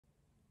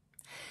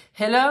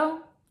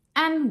Hello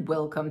and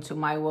welcome to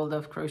my world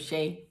of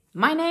crochet.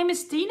 My name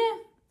is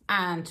Dina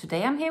and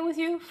today I'm here with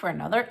you for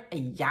another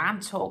yarn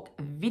talk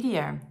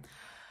video.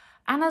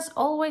 And as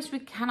always, we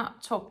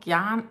cannot talk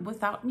yarn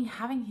without me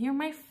having here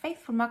my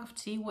faithful mug of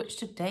tea, which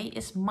today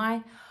is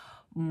my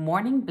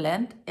morning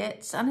blend.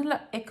 It's an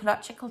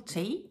ecological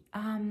tea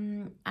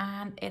and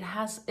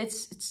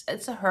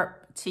it's a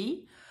herb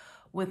tea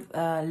with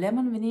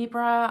lemon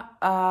vinegar,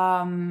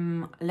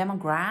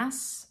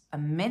 lemongrass, a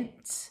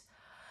mint.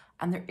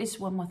 And there is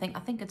one more thing, I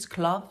think it's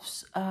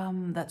cloves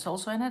that's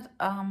also in it,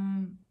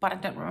 but I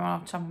don't remember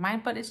off the top of my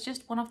mind, but it's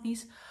just one of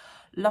these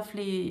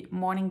lovely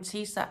morning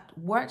teas that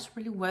works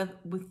really well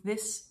with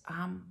this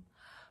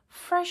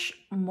fresh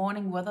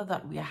morning weather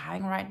that we are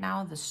having right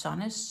now. The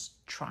sun is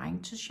trying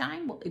to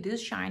shine, well, it is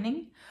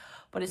shining,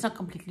 but it's not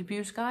completely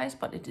blue skies,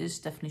 but it is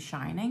definitely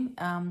shining.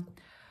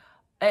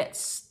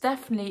 It's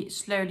definitely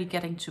slowly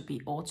getting to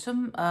be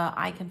autumn.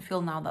 I can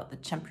feel now that the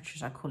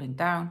temperatures are cooling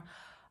down.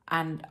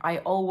 And I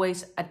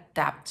always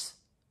adapt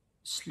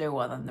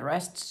slower than the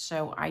rest.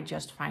 So I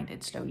just find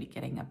it slowly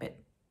getting a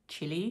bit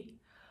chilly.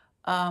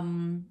 But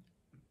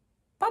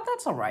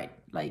that's all right.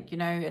 Like, you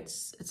know,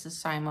 it's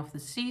a time of the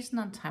season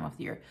and time of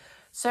the year.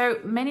 So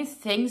many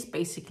things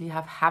basically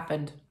have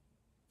happened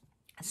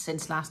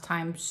since last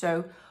time.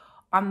 So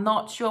I'm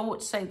not sure I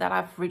would say that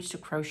I've reached to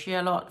crochet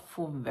a lot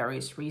for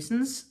various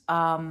reasons.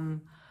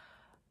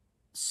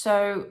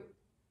 So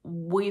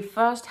we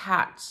first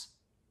had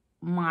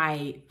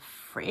my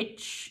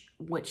fridge,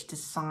 which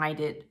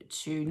decided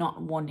to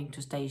not wanting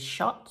to stay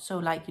shut. So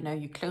like, you know,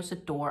 you close the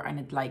door and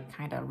it like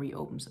kind of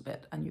reopens a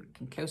bit, and you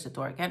can close the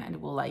door again and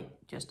it will like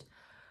just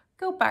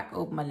go back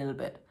open a little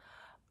bit.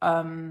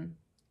 And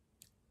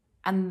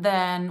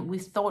then we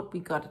thought we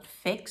got it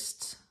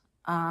fixed.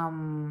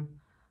 And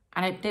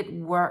it did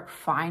work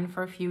fine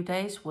for a few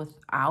days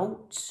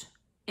without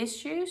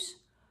issues.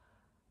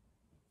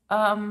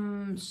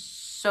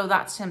 So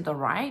that seemed all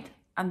right.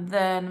 And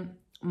then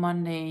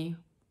Monday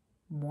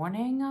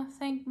morning, I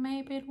think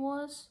maybe it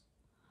was.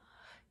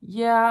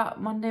 Yeah,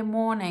 Monday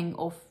morning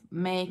of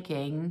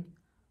making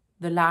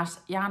the last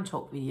yarn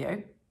talk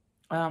video.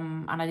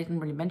 And I didn't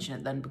really mention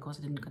it then because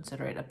I didn't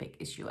consider it a big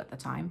issue at the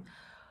time.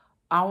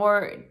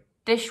 Our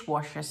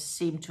dishwasher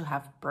seemed to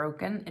have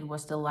broken. It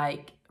was still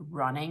like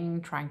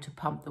running, trying to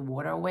pump the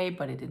water away,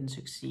 but it didn't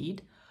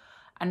succeed.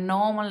 And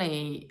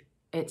normally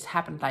it's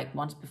happened like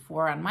once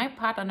before, and my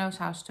partner knows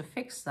how to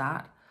fix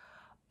that.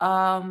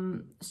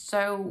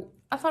 So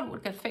I thought it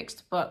would get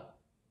fixed, but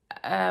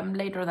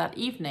later that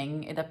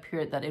evening, it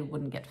appeared that it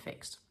wouldn't get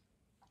fixed.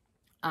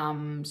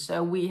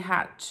 So we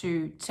had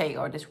to take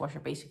our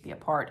dishwasher basically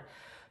apart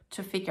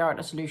to figure out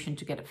a solution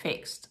to get it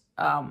fixed.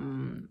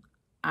 And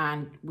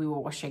we were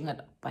washing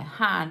it by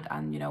hand.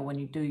 And, you know, when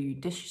you do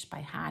your dishes by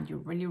hand, you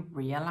really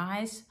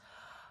realize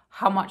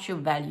how much you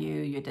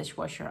value your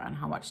dishwasher and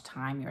how much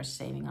time you're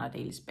saving on a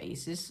daily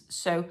basis.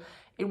 So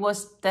it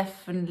was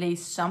definitely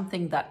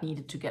something that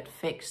needed to get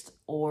fixed,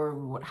 or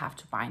we would have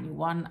to buy a new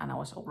one. And I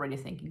was already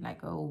thinking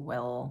like, oh,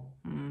 well.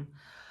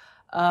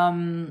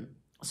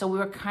 So we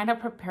were kind of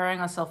preparing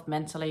ourselves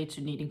mentally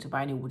to needing to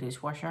buy a new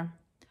dishwasher.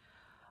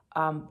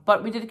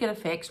 But we did get it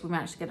fixed. We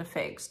managed to get it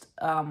fixed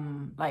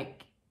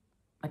like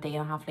a day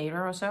and a half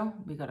later or so.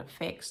 We got it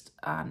fixed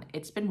and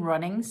it's been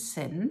running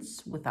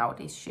since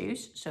without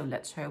issues. So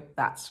let's hope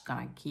that's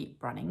gonna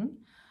keep running.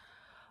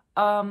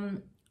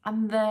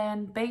 And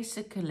then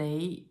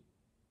basically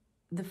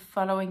the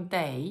following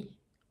day,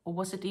 or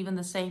was it even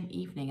the same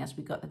evening as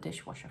we got the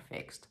dishwasher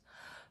fixed,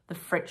 the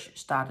fridge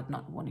started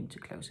not wanting to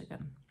close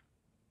again.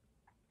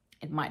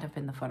 It might have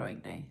been the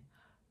following day.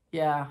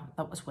 Yeah,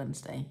 that was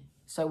Wednesday.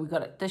 So we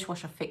got a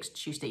dishwasher fixed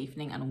Tuesday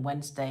evening, and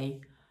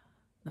Wednesday,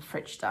 the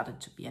fridge started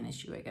to be an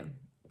issue again.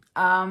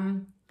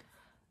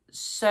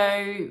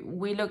 So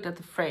we looked at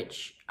the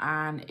fridge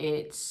and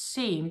it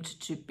seemed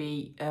to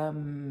be,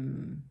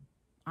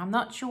 I'm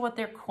not sure what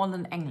they're called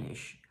in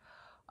English,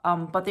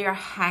 but they are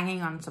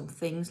hanging on some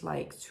things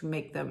like to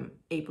make them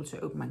able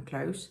to open and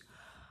close.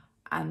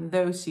 And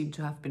those seem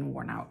to have been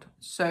worn out.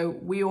 So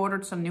we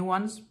ordered some new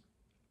ones,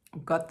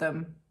 got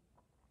them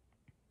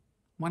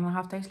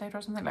 1.5 days later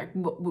or something. Like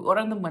we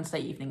ordered them Wednesday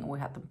evening and we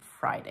had them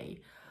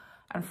Friday.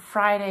 And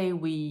Friday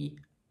we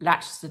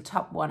latched the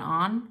top one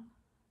on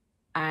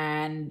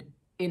and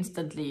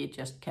instantly it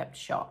just kept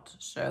shut.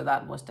 So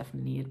that was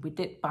definitely needed. We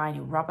did buy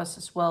new rubbers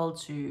as well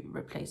to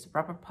replace the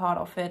rubber part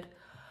of it.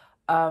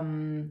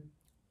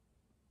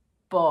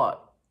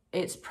 But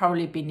it's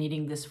probably been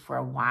needing this for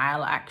a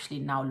while, actually,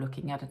 now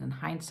looking at it in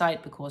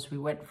hindsight, because we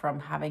went from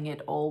having it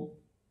all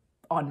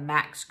on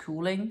max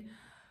cooling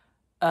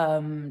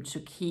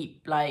to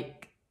keep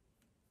like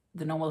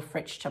the normal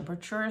fridge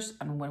temperatures.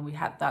 And when we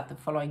had that the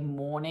following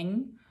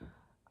morning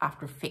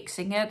after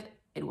fixing it,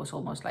 it was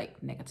almost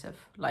like negative,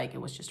 like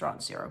it was just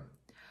around 0.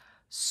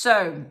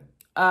 So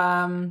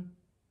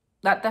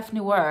that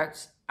definitely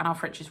worked, and our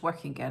fridge is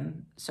working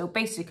again. So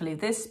basically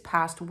this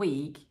past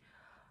week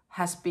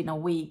has been a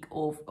week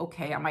of,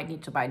 okay, I might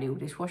need to buy a new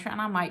dishwasher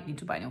and I might need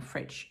to buy a new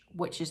fridge,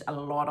 which is a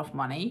lot of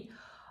money.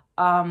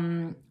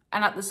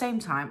 And at the same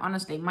time,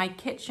 honestly, my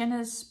kitchen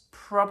has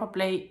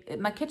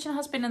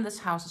been in this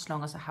house as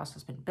long as the house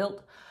has been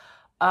built.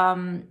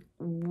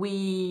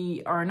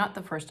 We are not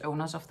the first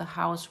owners of the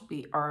house.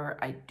 We are,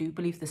 I do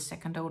believe, the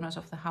second owners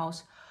of the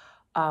house.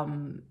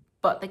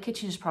 But the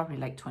kitchen is probably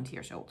like 20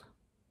 years old.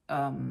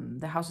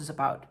 The house is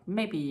about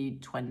maybe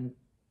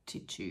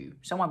 22,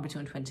 somewhere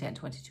between 20 and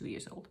 22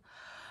 years old.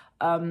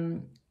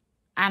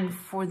 And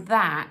for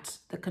that,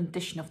 the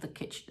condition of the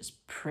kitchen is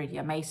pretty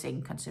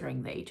amazing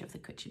considering the age of the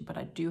kitchen. But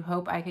I do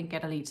hope I can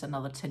get at least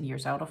another 10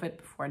 years out of it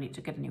before I need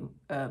to get a new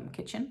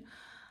kitchen.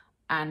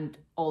 And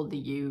all the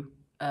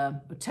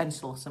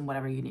utensils and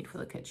whatever you need for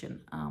the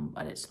kitchen.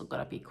 But it's still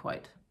gonna be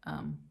quite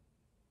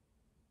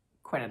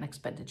an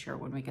expenditure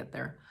when we get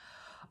there.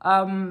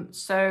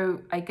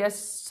 So I guess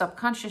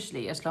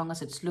subconsciously, as long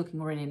as it's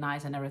looking really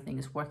nice and everything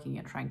is working,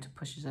 you're trying to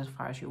push it as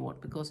far as you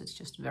want, because it's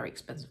just very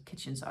expensive.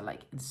 Kitchens are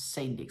like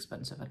insanely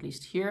expensive, at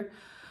least here.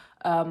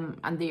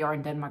 And they are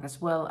in Denmark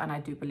as well. And I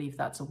do believe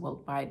that's a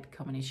worldwide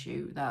common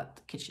issue,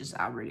 that kitchens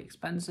are really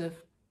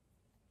expensive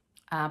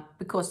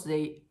because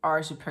they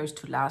are supposed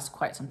to last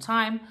quite some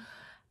time.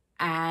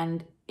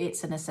 And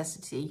it's a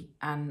necessity.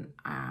 And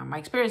my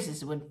experience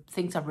is when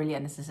things are really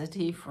a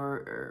necessity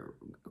for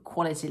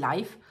quality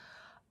life,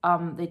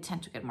 they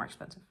tend to get more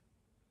expensive.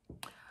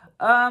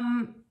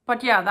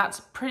 But yeah, that's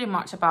pretty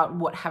much about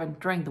what happened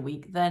during the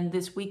week. Then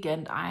this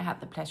weekend, I had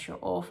the pleasure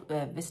of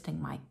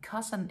visiting my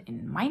cousin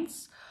in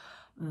Mainz.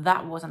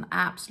 That was an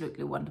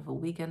absolutely wonderful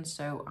weekend.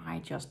 So I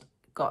just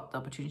got the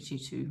opportunity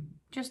to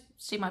just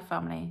see my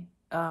family.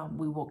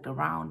 We walked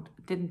around,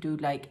 didn't do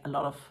like a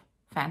lot of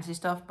fancy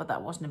stuff, but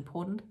that wasn't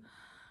important.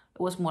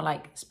 It was more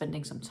like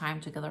spending some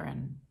time together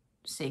and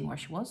seeing where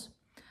she was.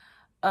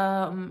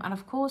 And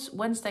of course,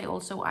 Wednesday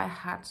also I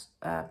had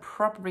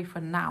probably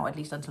for now, at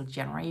least until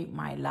January,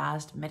 my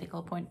last medical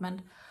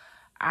appointment.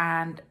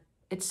 And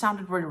it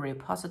sounded really, really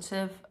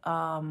positive.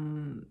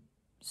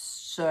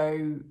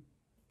 So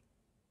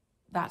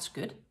that's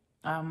good.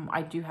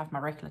 I do have my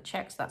regular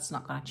checks. That's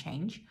not going to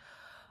change.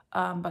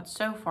 But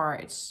so far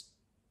it's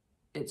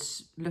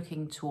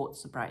looking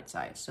towards the bright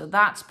side. So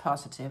that's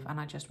positive. And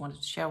I just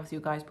wanted to share with you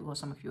guys, because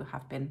some of you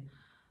have been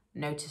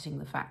noticing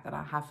the fact that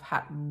I have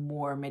had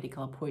more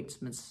medical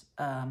appointments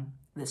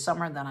this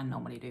summer than I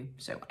normally do.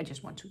 So I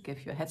just want to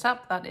give you a heads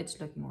up that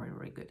it's looking really,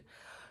 really good.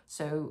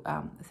 So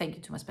thank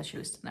you to my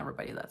specialist and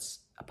everybody that's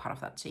a part of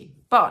that team.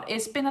 But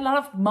it's been a lot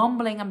of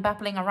mumbling and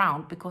babbling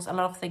around because a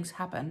lot of things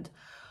happened.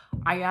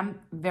 I am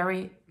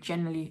very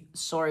genuinely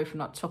sorry for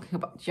not talking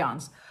about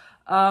yarns.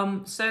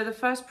 So the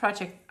first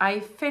project, I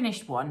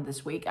finished one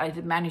this week. I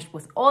did manage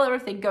with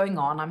everything going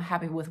on. I'm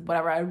happy with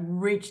whatever I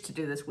reached to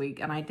do this week.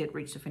 And I did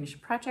reach to finish a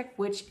project,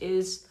 which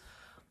is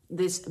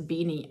this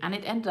beanie. And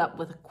it ended up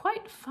with a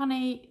quite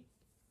funny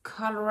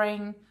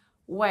coloring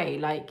way.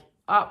 Like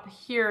up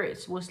here,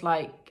 it was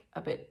like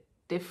a bit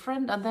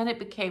different. And then it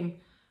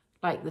became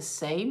like the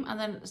same. And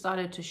then it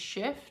started to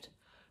shift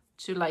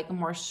to like a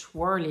more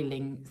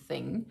swirling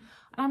thing.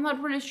 And I'm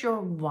not really sure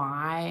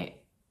why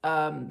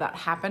that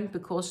happened,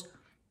 because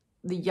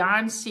the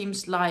yarn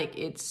seems like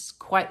it's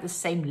quite the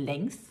same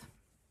length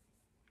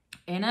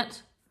in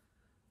it.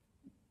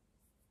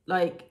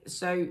 Like,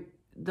 so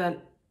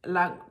the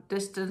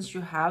distance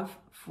you have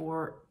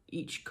for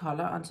each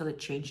color until it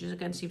changes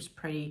again seems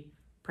pretty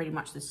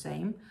much the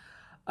same.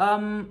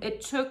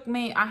 It took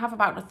me, I have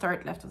about a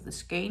third left of the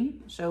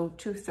skein, so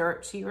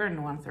 2/3 here and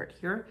 1/3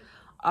 here.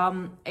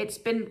 It's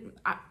been,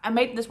 I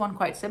made this one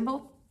quite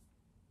simple.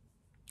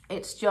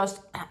 It's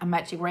just a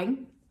magic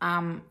ring.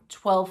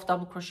 12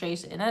 double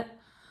crochets in it.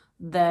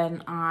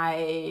 Then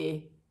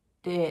I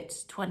did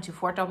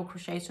 24 double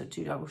crochets, so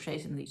 2 double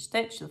crochets in each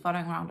stitch. The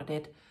following round I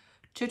did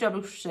 2 double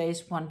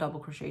crochets, 1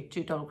 double crochet,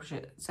 2 double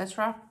crochet,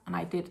 etc. And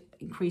I did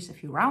increase a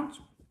few rounds.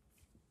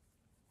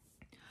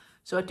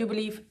 So I do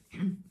believe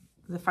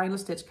the final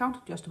stitch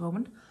count, just a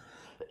moment.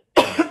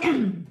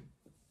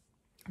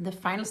 The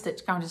final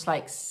stitch count is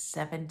like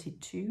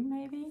 72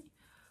 maybe.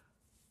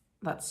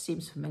 That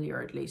seems familiar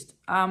at least.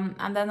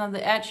 And then on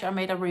the edge, I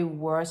made a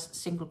reverse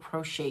single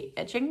crochet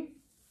edging,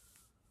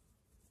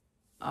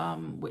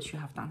 which you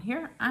have down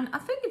here. And I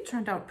think it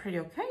turned out pretty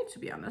okay, to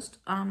be honest.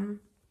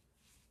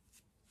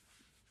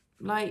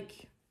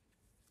 Like,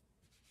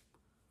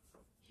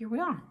 here we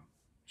are.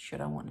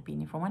 Should I want a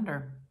beanie for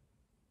winter?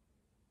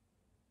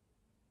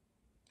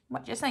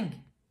 What do you think?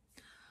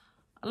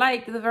 I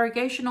like the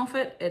variegation of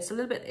it. It's a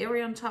little bit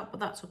airy on top, but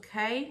that's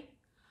okay.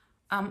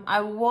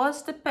 I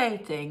was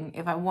debating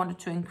if I wanted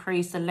to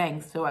increase the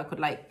length so I could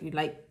like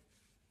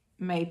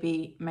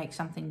maybe make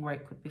something where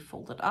it could be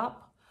folded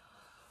up.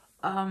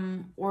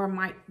 Or I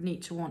might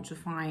need to want to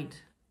find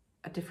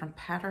a different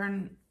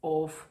pattern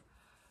of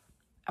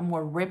a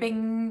more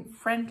ribbing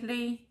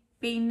friendly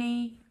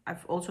beanie.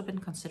 I've also been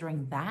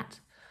considering that.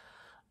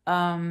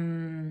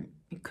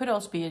 It could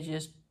also be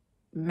just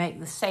make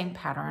the same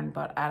pattern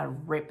but add a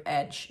rib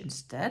edge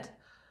instead.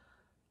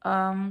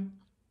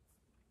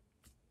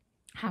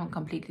 Haven't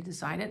completely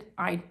decided.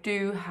 I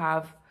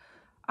have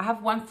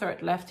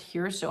 1/3 left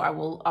here, so I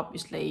will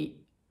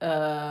obviously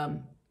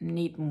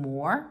need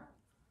more.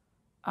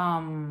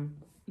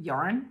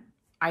 yarn,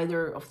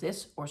 either of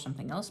this or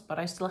something else, but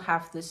I still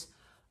have this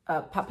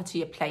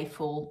Papatya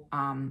Playful,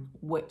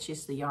 which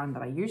is the yarn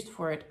that I used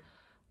for it,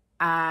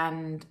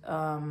 and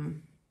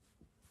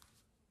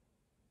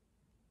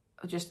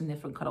just a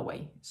different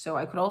colorway. So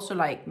I could also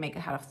like make a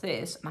hat of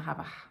this, and I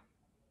have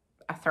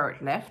a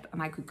third left,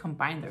 and I could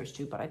combine those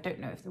two, but I don't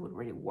know if they would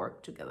really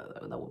work together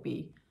though. That would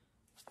be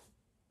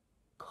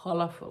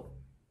colorful.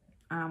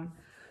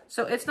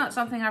 So it's not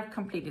something I've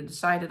completely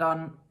decided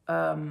on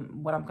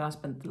what I'm gonna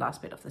spend the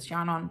last bit of this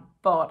yarn on,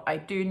 but I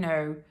do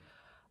know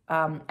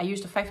I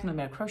used a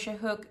 5mm crochet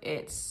hook.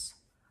 It's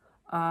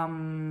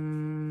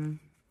 20%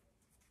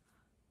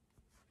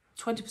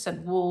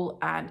 wool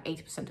and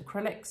 80%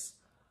 acrylics.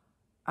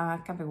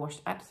 Can be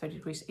washed at 30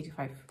 degrees,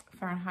 85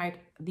 Fahrenheit.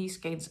 These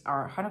skeins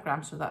are 100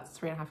 grams, so that's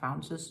 3.5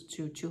 ounces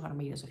to 200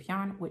 meters of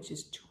yarn, which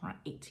is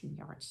 218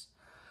 yards.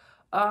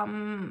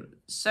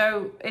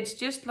 So it's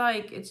just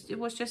like, it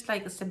was just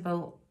like a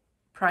simple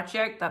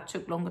project that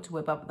took longer to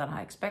whip up than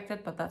I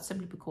expected, but that's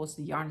simply because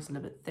the yarn is a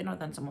little bit thinner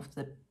than some of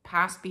the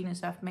past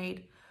beanies I've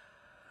made.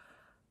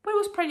 But it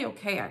was pretty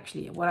okay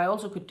actually. What I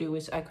also could do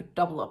is I could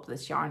double up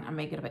this yarn and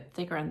make it a bit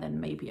thicker, and then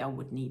maybe I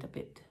would need a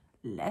bit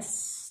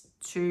less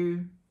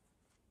to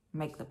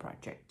make the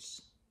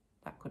projects.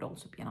 That could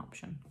also be an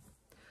option.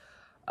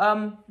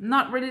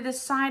 Not really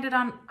decided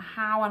on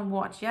how and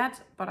what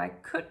yet, but I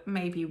could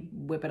maybe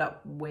whip it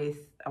up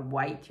with a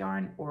white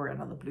yarn or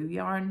another blue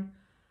yarn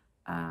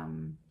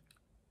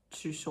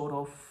to sort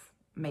of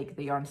make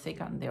the yarn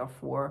thicker and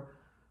therefore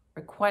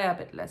require a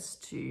bit less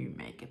to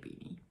make a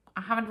beanie. I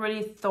haven't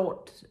really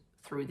thought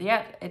through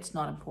yet. It's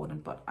not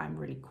important, but I'm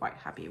really quite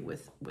happy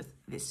with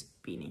this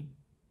beanie.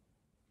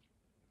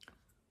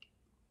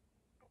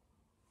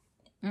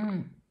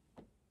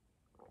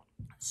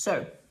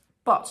 So,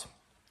 but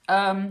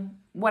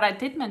what I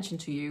did mention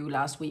to you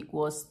last week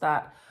was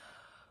that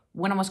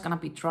when I was going to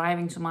be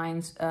driving to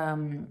mines,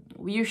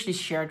 we usually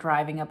share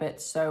driving a bit,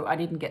 so I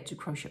didn't get to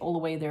crochet all the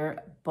way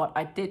there, but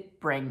I did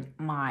bring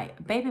my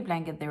baby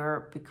blanket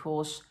there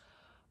because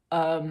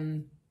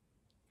I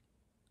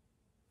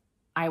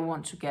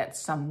want to get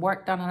some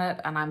work done on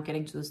it, and I'm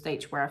getting to the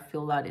stage where I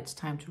feel that it's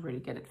time to really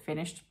get it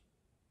finished.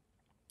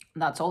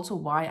 And that's also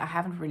why I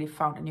haven't really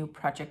found a new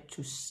project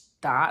to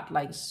start,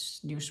 like a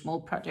new small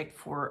project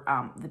for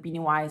the Beanie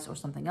Wise or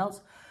something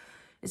else.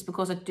 It's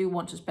because I do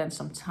want to spend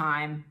some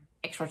time,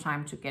 extra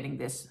time, to getting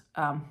this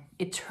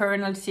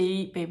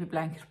eternity baby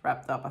blanket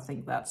wrapped up. I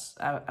think that's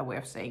a way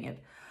of saying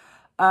it.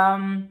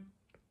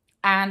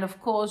 And of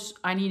course,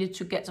 I needed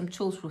to get some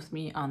tools with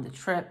me on the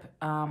trip,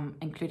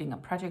 including a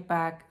project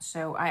bag.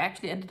 So I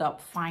actually ended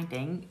up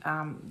finding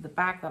the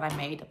bag that I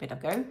made a bit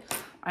ago.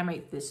 I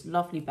made this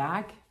lovely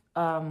bag,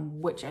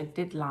 which I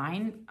did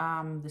line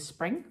this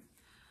spring.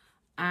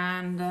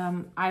 And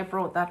I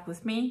brought that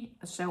with me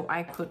so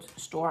I could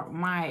store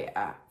my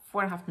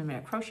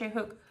 4.5mm crochet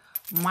hook,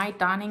 my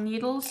darning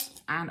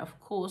needles, and of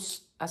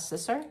course a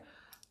scissor.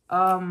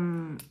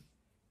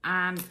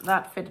 And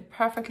that fitted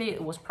perfectly.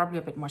 It was probably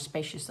a bit more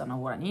spacious than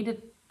what I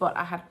needed, but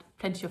I had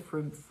plenty of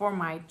room for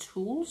my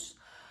tools.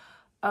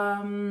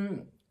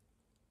 And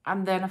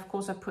then of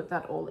course I put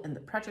that all in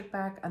the project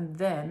bag, and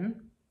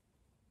then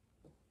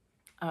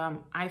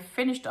I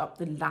finished up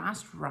the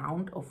last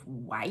round of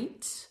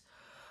white.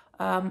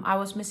 I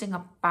was missing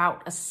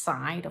about a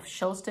side of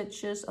shell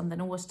stitches, and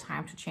then it was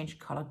time to change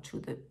color to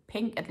the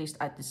pink. At least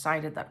I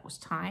decided that was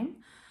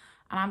time.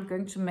 And I'm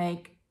going to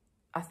make,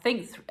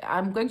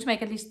 I'm going to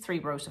make at least 3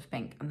 rows of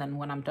pink. And then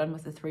when I'm done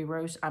with the 3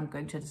 rows, I'm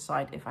going to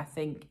decide if I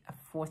think a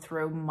 4th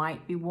row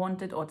might be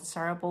wanted or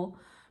desirable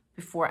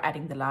before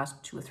adding the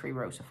last 2 or 3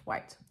 rows of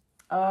white.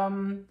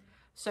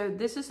 So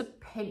this is a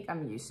pink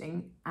I'm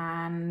using,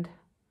 and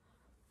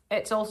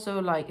it's also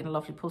like in a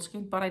lovely pull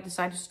skein, but I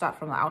decided to start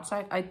from the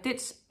outside. I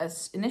did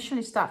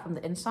initially start from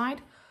the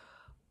inside,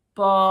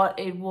 but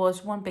it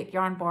was one big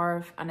yarn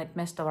barf and it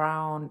messed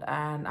around,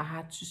 and I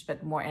had to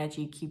spend more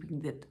energy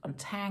keeping it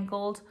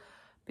untangled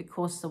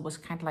because there was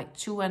kind of like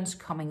 2 ends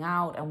coming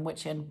out, and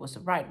which end was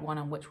the right one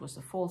and which was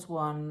the false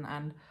one.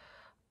 And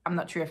I'm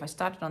not sure if I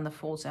started on the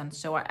false end,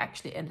 so I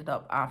actually ended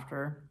up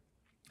after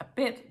a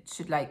bit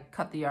to like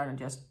cut the yarn and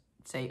just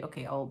say,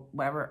 okay,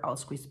 I'll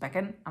squeeze it back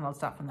in, and I'll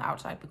start from the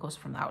outside, because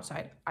from the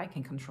outside I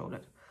can control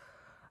it.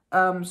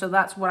 So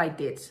that's what I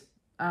did.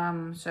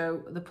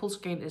 So the pull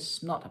skein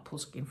is not a pull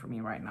skein for me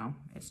right now.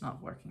 It's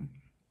not working.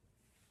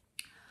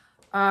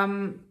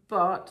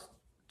 But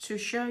to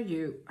show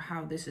you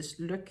how this is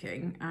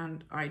looking,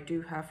 and I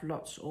do have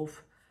lots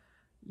of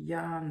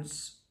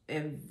yarns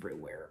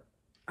everywhere,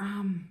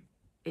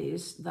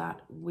 is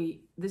that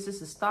this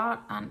is the start,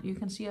 and you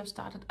can see I've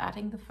started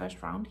adding the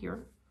first round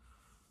here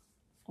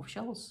of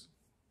shells,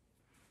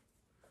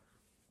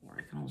 or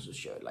I can also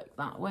show it like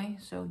that way.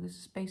 So this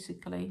is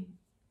basically,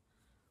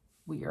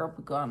 we are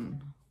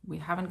begun. We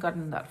haven't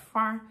gotten that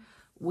far.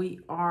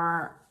 We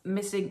are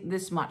missing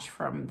this much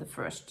from the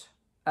first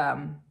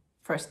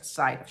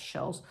side of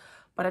shells,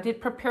 but I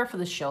did prepare for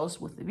the shells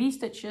with the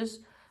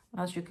V-stitches.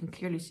 As you can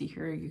clearly see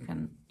here, you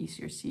can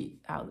easier see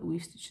how the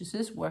V-stitches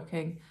is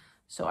working.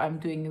 So I'm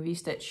doing a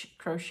V-stitch,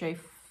 crochet,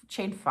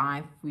 chain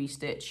 5,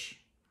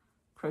 V-stitch,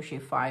 crochet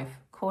 5,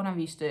 corner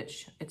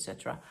V-stitch,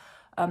 etc.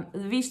 The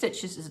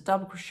V-stitches is a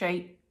double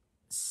crochet,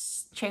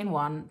 chain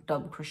 1,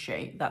 double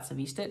crochet, that's a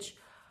V-stitch.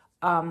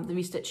 The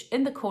V-stitch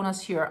in the corners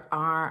here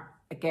are,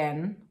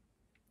 again,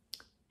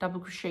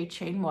 double crochet,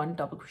 chain 1,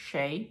 double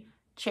crochet,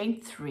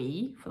 chain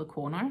 3 for the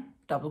corner,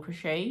 double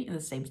crochet in the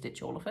same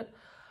stitch, all of it,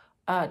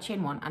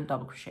 chain 1 and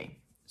double crochet.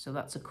 So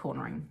that's a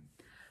cornering.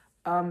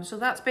 So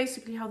that's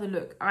basically how they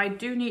look. I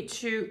do need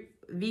to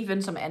weave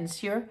in some ends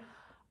here,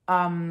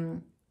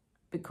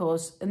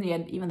 because in the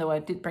end, even though I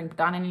did bring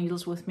banana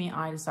needles with me,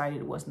 I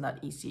decided it wasn't that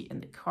easy in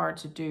the car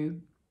to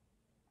do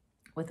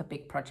with a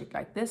big project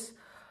like this.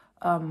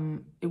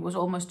 It was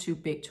almost too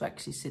big to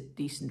actually sit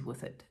decent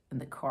with it in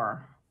the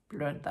car.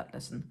 Learned that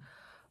lesson.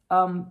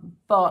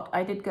 But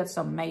I did get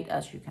some made,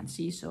 as you can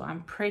see, so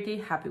I'm pretty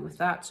happy with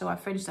that. So I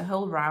finished the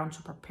whole round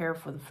to prepare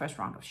for the first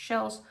round of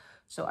shells.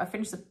 So I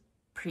finished the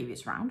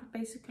previous round,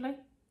 basically,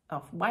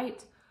 of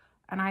white,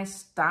 and I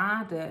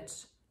started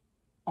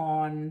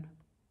on,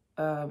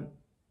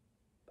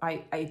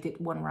 I did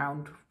one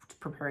round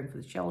preparing for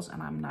the shells,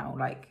 and I'm now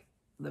like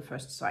the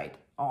first side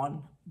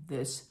on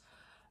this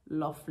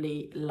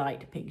lovely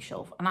light pink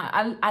shelf. And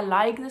I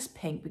like this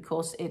pink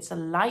because it's a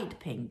light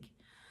pink.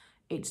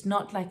 It's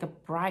not like a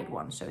bright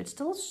one, so it's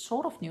still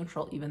sort of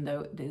neutral, even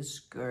though it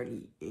is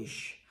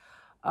girly-ish.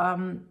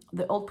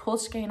 The old pull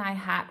skein I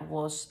had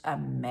was a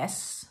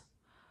mess.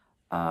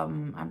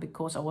 And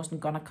because I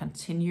wasn't gonna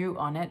continue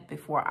on it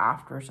before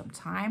after some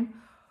time,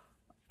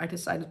 I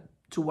decided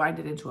to wind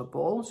it into a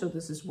ball. So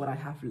this is what I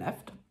have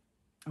left.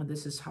 And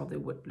this is how they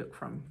would look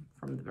from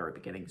the very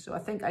beginning. So I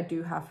think I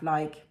do have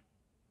like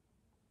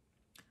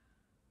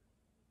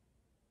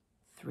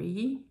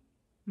 3,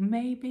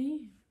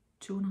 maybe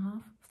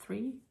 2.5,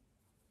 3.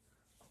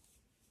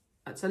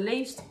 It's at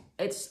least,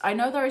 I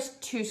know there is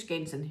 2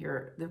 skeins in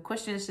here. The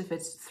question is if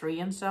it's 3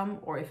 and some,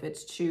 or if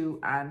it's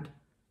 2 and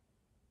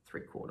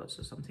 3/4 or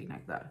something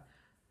like that.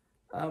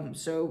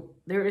 So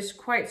there is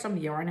quite some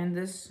yarn in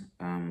this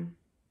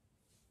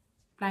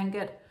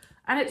blanket,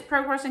 and it's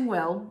progressing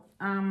well.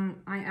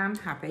 I am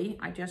happy.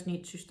 I just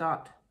need to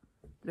start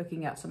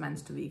looking at some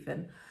ends to weave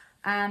in,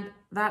 and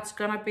that's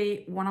gonna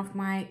be one of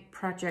my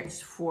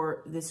projects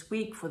for this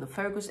week for the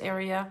focus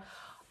area.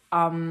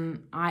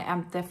 I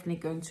am definitely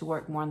going to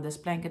work more on this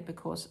blanket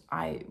because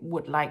I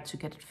would like to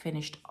get it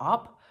finished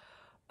up.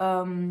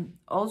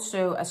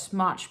 Also as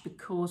much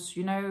because,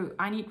 you know,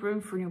 I need room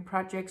for new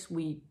projects.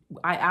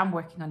 I am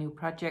working on new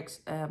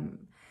projects.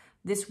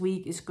 This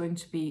week is going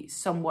to be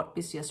somewhat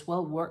busy as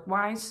well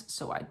work-wise,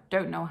 so I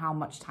don't know how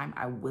much time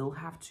I will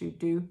have to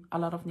do a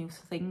lot of new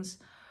things.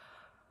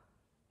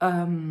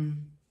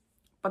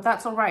 But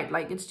that's all right.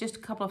 Like, it's just a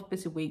couple of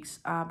busy weeks,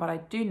 but I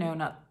do know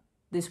not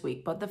this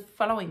week, but the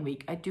following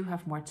week, I do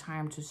have more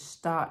time to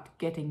start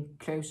getting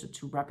closer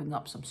to wrapping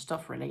up some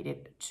stuff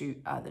related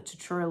to the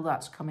tutorial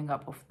that's coming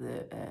up of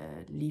the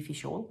Leafy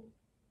shawl.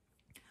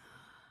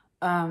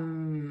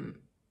 And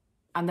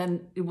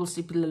then you will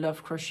see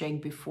Love Crocheting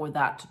before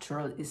that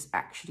tutorial is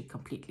actually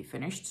completely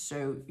finished.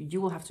 So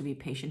you will have to be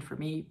patient for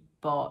me,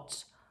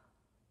 but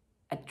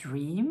a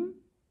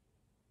dream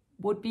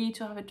would be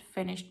to have it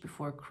finished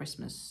before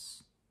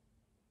Christmas,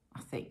 I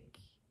think.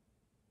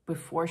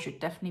 Before should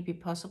definitely be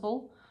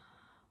possible,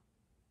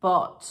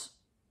 but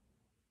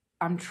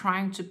I'm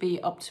trying to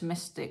be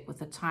optimistic with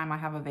the time I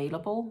have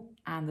available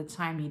and the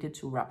time needed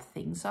to wrap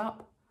things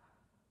up.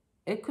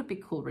 It could be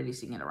cool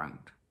releasing it around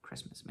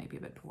Christmas, maybe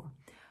a bit more.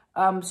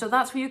 So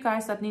that's for you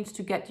guys that needs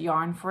to get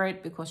yarn for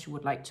it because you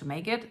would like to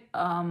make it.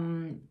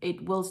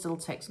 It will still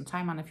take some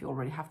time, and if you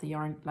already have the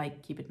yarn,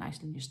 like, keep it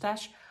nicely in your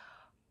stash.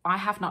 I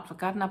have not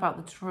forgotten about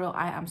the tutorial.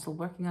 I am still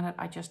working on it.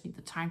 I just need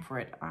the time for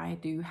it. I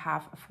do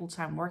have a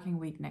full-time working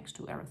week next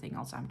to everything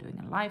else I'm doing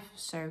in life.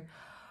 So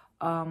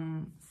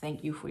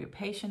thank you for your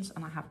patience.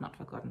 And I have not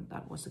forgotten.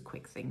 That was a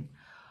quick thing.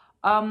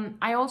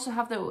 I also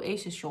have the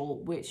Oasis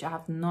shawl, which I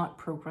have not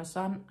progressed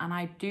on. And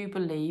I do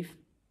believe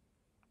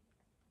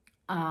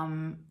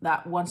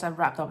that once I've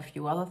wrapped up a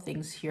few other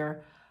things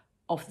here,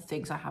 of the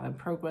things I have in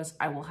progress,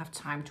 I will have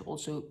time to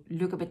also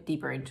look a bit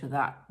deeper into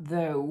that.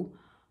 Though,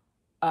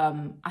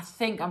 I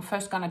think I'm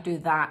first gonna do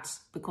that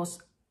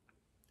because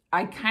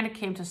I kind of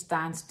came to a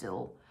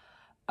standstill,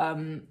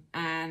 and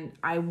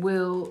I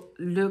will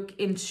look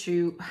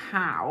into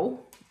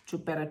how to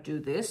better do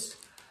this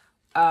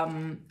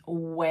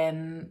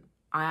when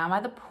I am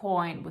at the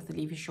point with the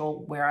Leafy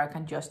shawl where I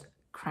can just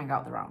crank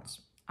out the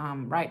rounds.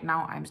 Right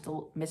now I'm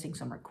still missing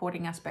some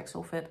recording aspects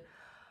of it,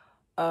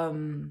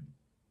 and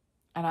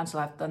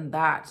until I've done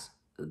that,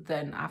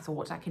 then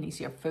afterwards I can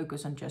easier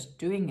focus on just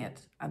doing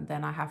it, and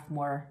then I have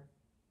more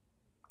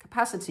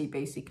capacity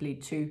basically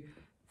to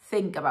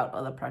think about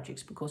other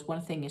projects, because one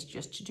thing is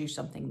just to do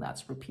something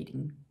that's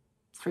repeating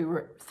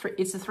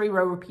it's a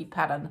 3-row repeat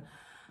pattern,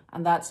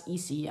 and that's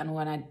easy, and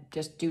when I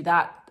just do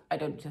that I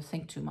don't need to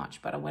think too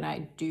much. But when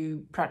I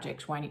do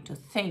projects where I need to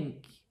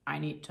think, I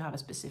need to have a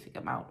specific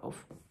amount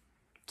of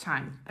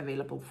time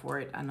available for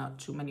it and not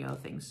too many other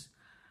things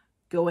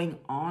going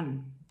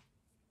on.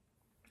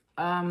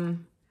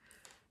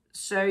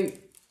 So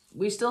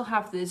we still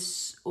have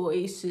this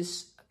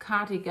Oasis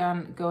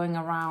cardigan going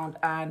around,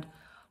 and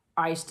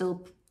I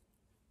still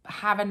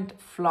haven't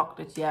flocked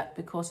it yet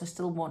because I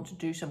still want to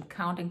do some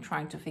counting,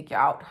 trying to figure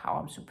out how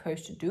I'm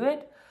supposed to do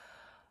it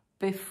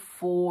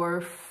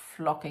before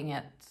flocking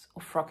it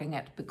or frocking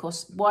it,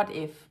 because what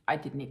if I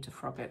did need to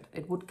frock it?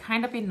 It would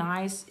kind of be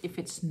nice if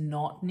it's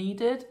not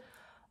needed,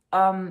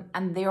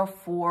 and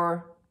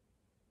therefore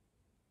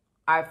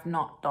I've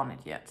not done it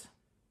yet.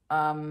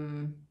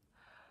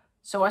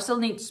 So I still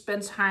need to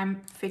spend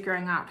time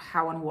figuring out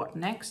how and what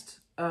next.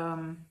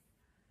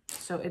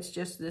 So it's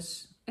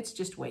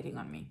just waiting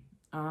on me.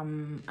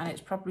 And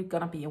it's probably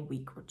gonna be a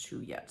week or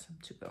two yet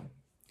to go.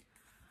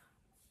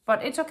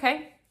 But it's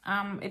okay.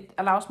 It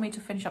allows me to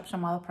finish up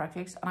some other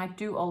projects. And I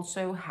do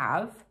also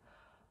have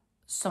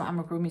some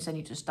amigurumis I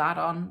need to start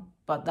on,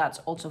 but that's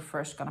also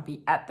first gonna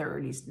be at the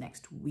earliest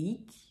next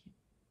week.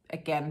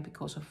 Again,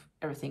 because of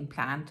everything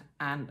planned,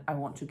 and I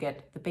want to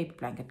get the baby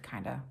blanket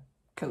kind of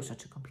closer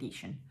to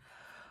completion.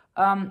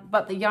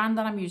 But the yarn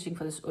that I'm using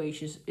for this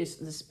Oasis is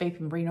this baby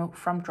merino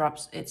from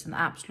Drops. It's an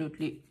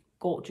absolutely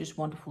gorgeous,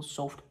 wonderful,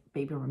 soft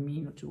baby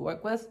merino to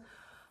work with.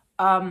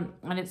 And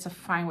it's a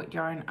fine weight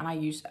yarn, and I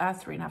use a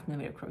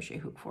 3.5mm crochet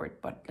hook for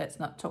it, but let's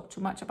not talk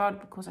too much about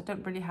it because I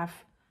don't really have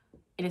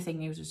anything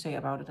new to say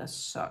about it as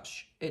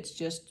such. It's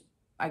just,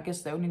 I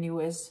guess the only new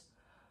is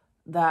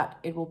that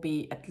it will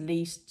be at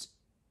least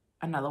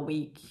another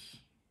week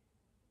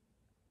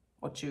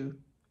or two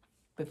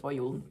before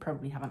you'll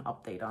probably have an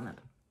update on it.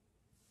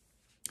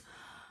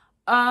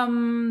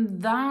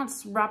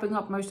 That's wrapping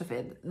up most of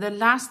it. The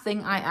last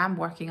thing I am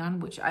working on,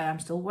 which I am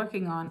still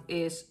working on,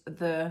 is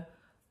the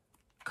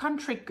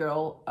Country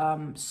Girl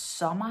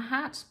summer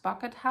hat,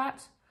 bucket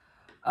hat.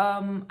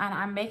 And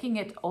I'm making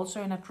it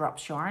also in a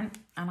Drops yarn,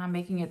 and I'm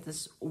making it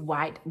this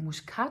white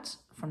muscat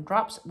from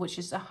Drops, which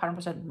is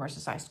 100%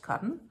 mercerized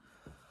cotton.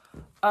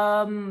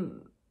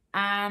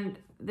 And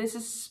this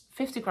is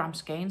 50 grams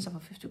skein, so for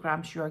 50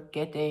 grams you're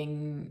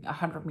getting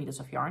 100 meters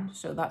of yarn.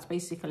 So that's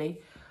basically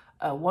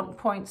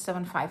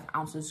 1.75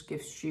 ounces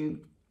gives you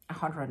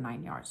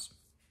 109 yards.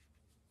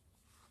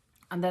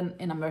 And then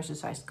in a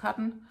mercerized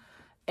cotton,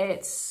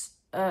 it's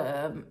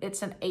an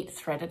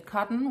 8-threaded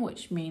cotton,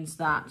 which means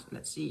that,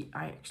 let's see,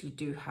 I actually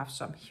do have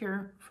some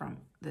here from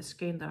the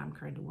skein that I'm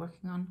currently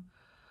working on,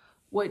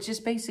 which is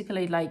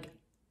basically like,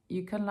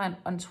 you can like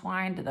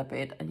untwine it a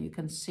bit and you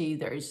can see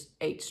there is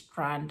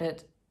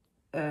 8-stranded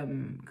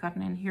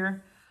cotton in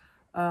here.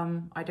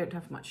 I don't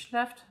have much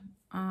left.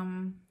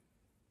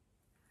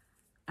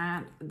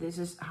 And this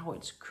is how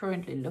it's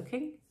currently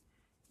looking.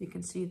 You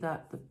can see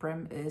that the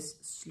brim is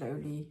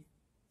slowly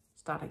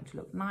starting to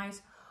look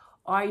nice.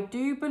 I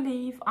do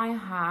believe I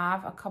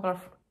have a couple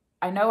of,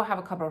 I know I have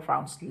a couple of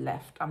rounds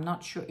left. I'm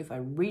not sure if I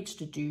reached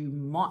to do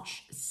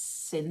much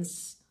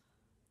since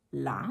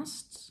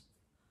last.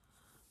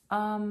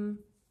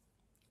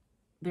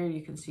 There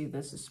you can see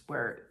this is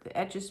where the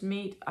edges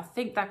meet. I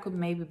think that could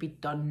maybe be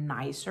done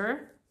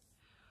nicer.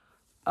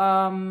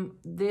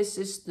 This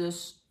is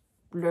this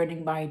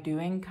learning by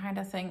doing kind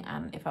of thing,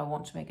 and if I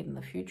want to make it in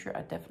the future,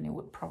 I definitely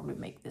would probably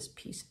make this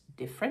piece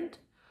different.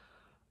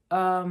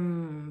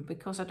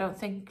 Because I don't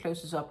think it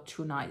closes up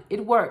too nice.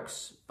 It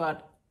works,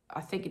 but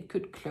I think it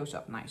could close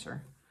up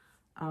nicer.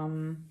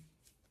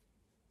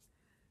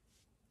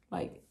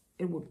 Like,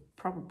 it would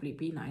probably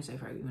be nice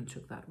if I even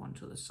took that one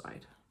to the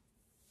side.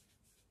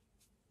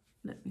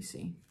 Let me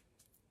see.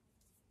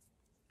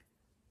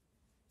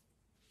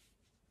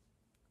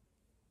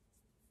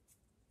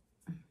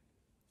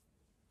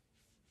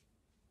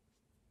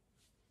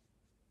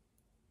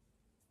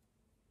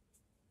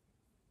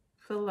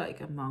 Feel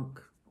like a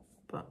monk,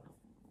 but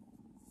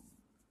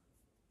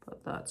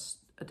that's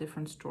a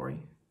different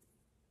story.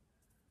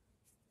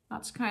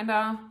 That's kind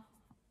of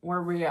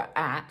where we are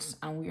at,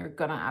 and we are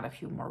gonna add a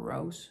few more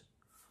rows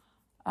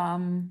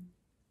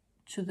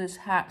to this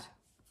hat,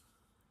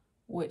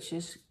 which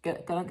is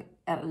gonna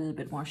add a little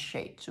bit more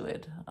shade to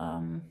it.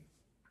 I'm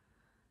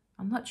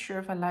not sure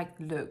if I like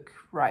the look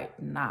right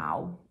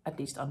now, at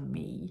least on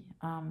me.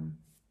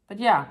 But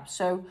yeah,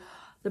 so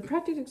the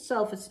project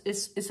itself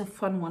is a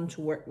fun one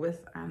to work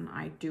with, and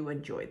I do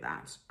enjoy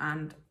that.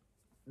 And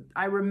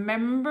I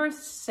remember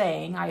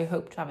saying I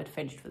hope to have it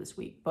finished for this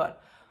week,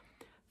 but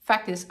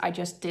fact is I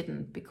just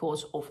didn't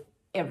because of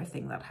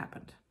everything that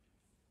happened.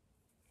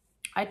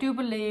 I do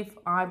believe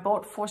I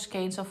bought 4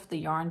 skeins of the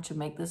yarn to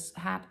make this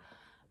hat,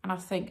 and I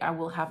think I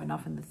will have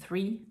enough in the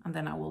 3, and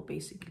then I will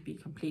basically be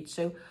complete.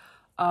 So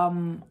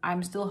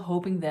I'm still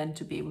hoping then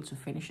to be able to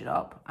finish it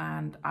up,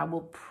 and I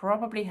will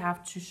probably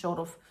have to sort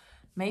of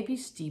maybe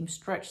steam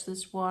stretch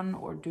this one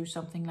or do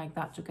something like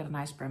that to get a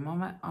nice brim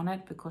on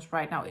it, because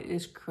right now it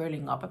is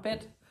curling up a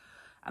bit.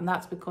 And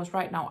that's because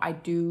right now I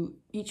do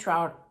each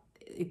round,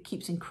 it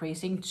keeps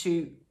increasing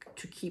to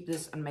keep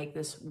this and make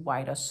this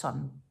wider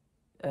sun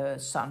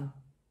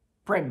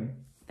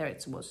brim. There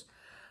it was.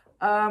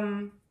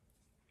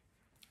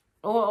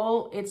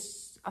 Overall,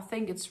 I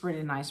think it's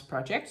really nice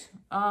project.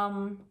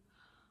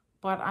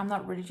 But I'm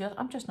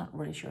just not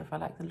really sure if I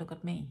like the look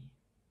of me.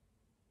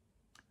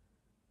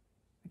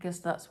 guess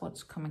that's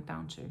what's coming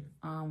down to.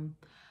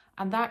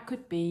 And that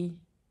could be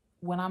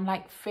when I'm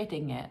like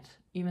fitting it,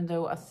 even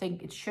though I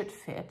think it should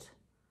fit.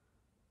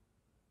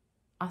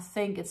 I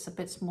think it's a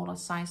bit smaller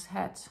size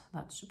hat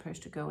that's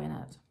supposed to go in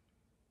it.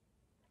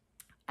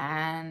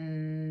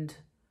 And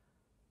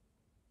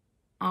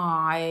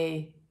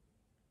I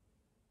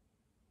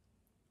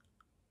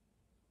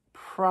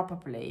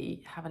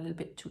probably have a little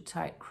bit too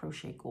tight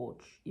crochet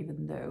gauge,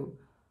 even though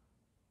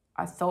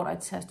I thought I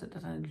tested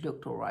it and it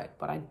looked all right,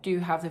 but I do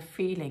have the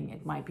feeling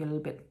it might be a little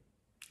bit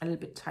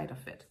tighter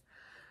fit.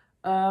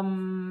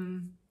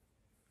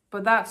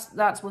 But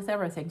that's with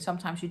everything.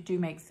 Sometimes you do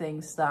make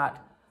things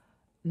that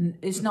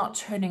is not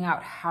turning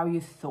out how you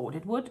thought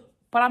it would,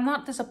 but I'm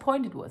not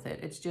disappointed with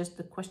it. It's just,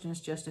 the question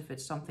is just if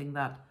it's something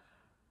that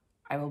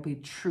I will be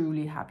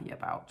truly happy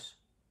about.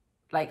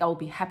 Like, I will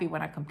be happy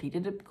when I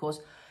completed it,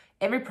 because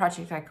every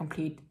project I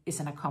complete is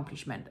an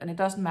accomplishment. And it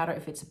doesn't matter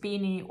if it's a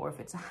beanie or if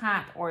it's a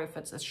hat or if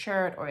it's a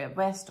shirt or a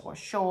vest or a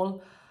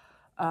shawl.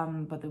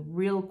 But the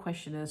real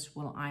question is,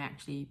 will I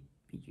actually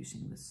be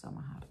using this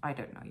summer hat? I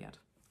don't know yet.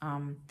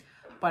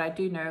 But I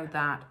do know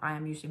that I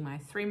am using my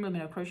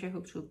 3mm crochet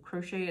hook to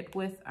crochet it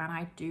with, and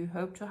I do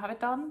hope to have it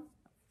done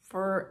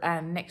for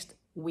next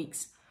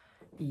week's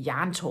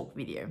yarn talk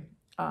video.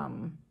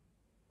 We'll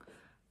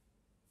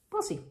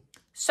see.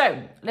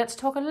 So let's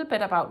talk a little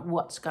bit about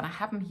what's going to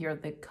happen here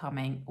the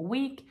coming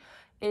week.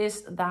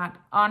 Is that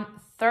on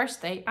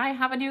Thursday I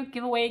have a new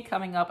giveaway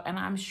coming up, and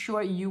I'm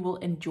sure you will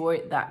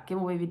enjoy that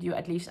giveaway video.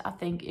 At least I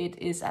think it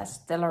is as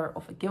stellar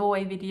of a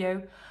giveaway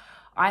video.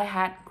 I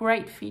had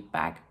great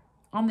feedback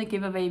on the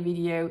giveaway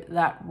video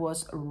that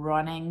was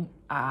running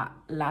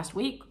last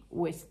week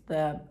with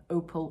the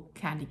opal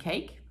candy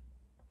cake,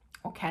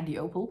 or candy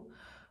opal.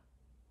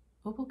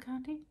 Opal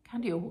candy?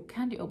 Candy opal.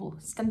 Candy opal.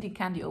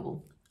 Candy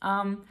opal.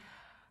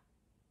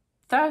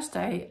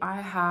 Thursday,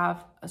 I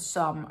have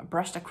some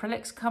brushed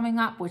acrylics coming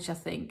up, which I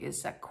think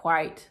is a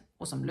quite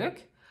awesome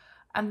look.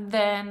 And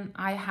then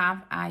I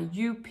have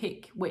you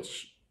pick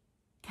which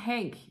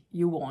cake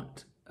you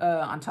want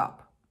on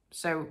top.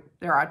 So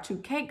there are 2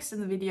 cakes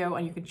in the video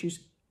and you can choose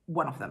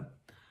one of them.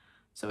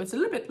 So it's a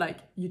little bit like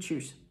you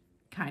choose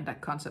kind of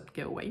concept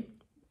giveaway.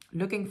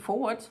 Looking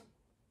forward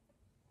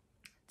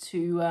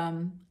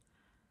to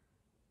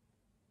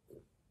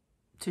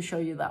show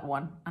you that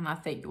one, and I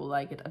think you will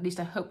like it. At least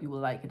I hope you will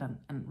like it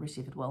and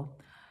receive it well.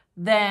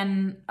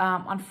 Then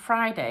on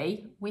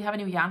Friday we have a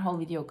new yarn haul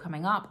video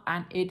coming up,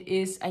 and it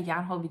is a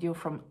yarn haul video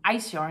from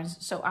Ice Yarns.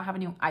 So I have a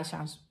new Ice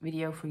Yarns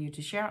video for you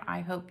to share.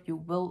 I hope you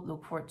will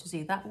look forward to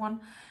see that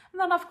one. And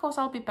then of course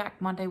I'll be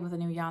back Monday with a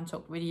new yarn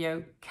talk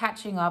video,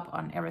 catching up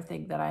on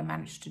everything that I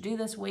managed to do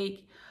this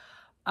week.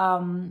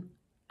 And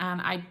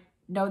I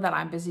know that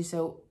I'm busy,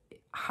 so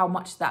how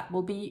much that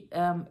will be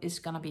is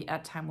gonna be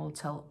at time will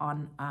tell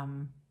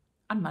on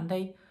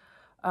Monday.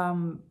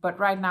 But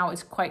right now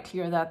it's quite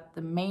clear that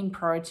the main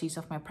priorities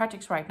of my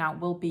projects right now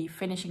will be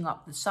finishing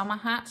up the summer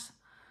hat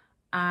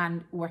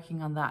and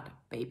working on that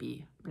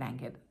baby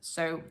blanket.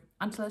 So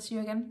until I see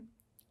you again,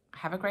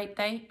 have a great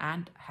day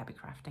and happy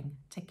crafting.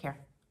 Take care.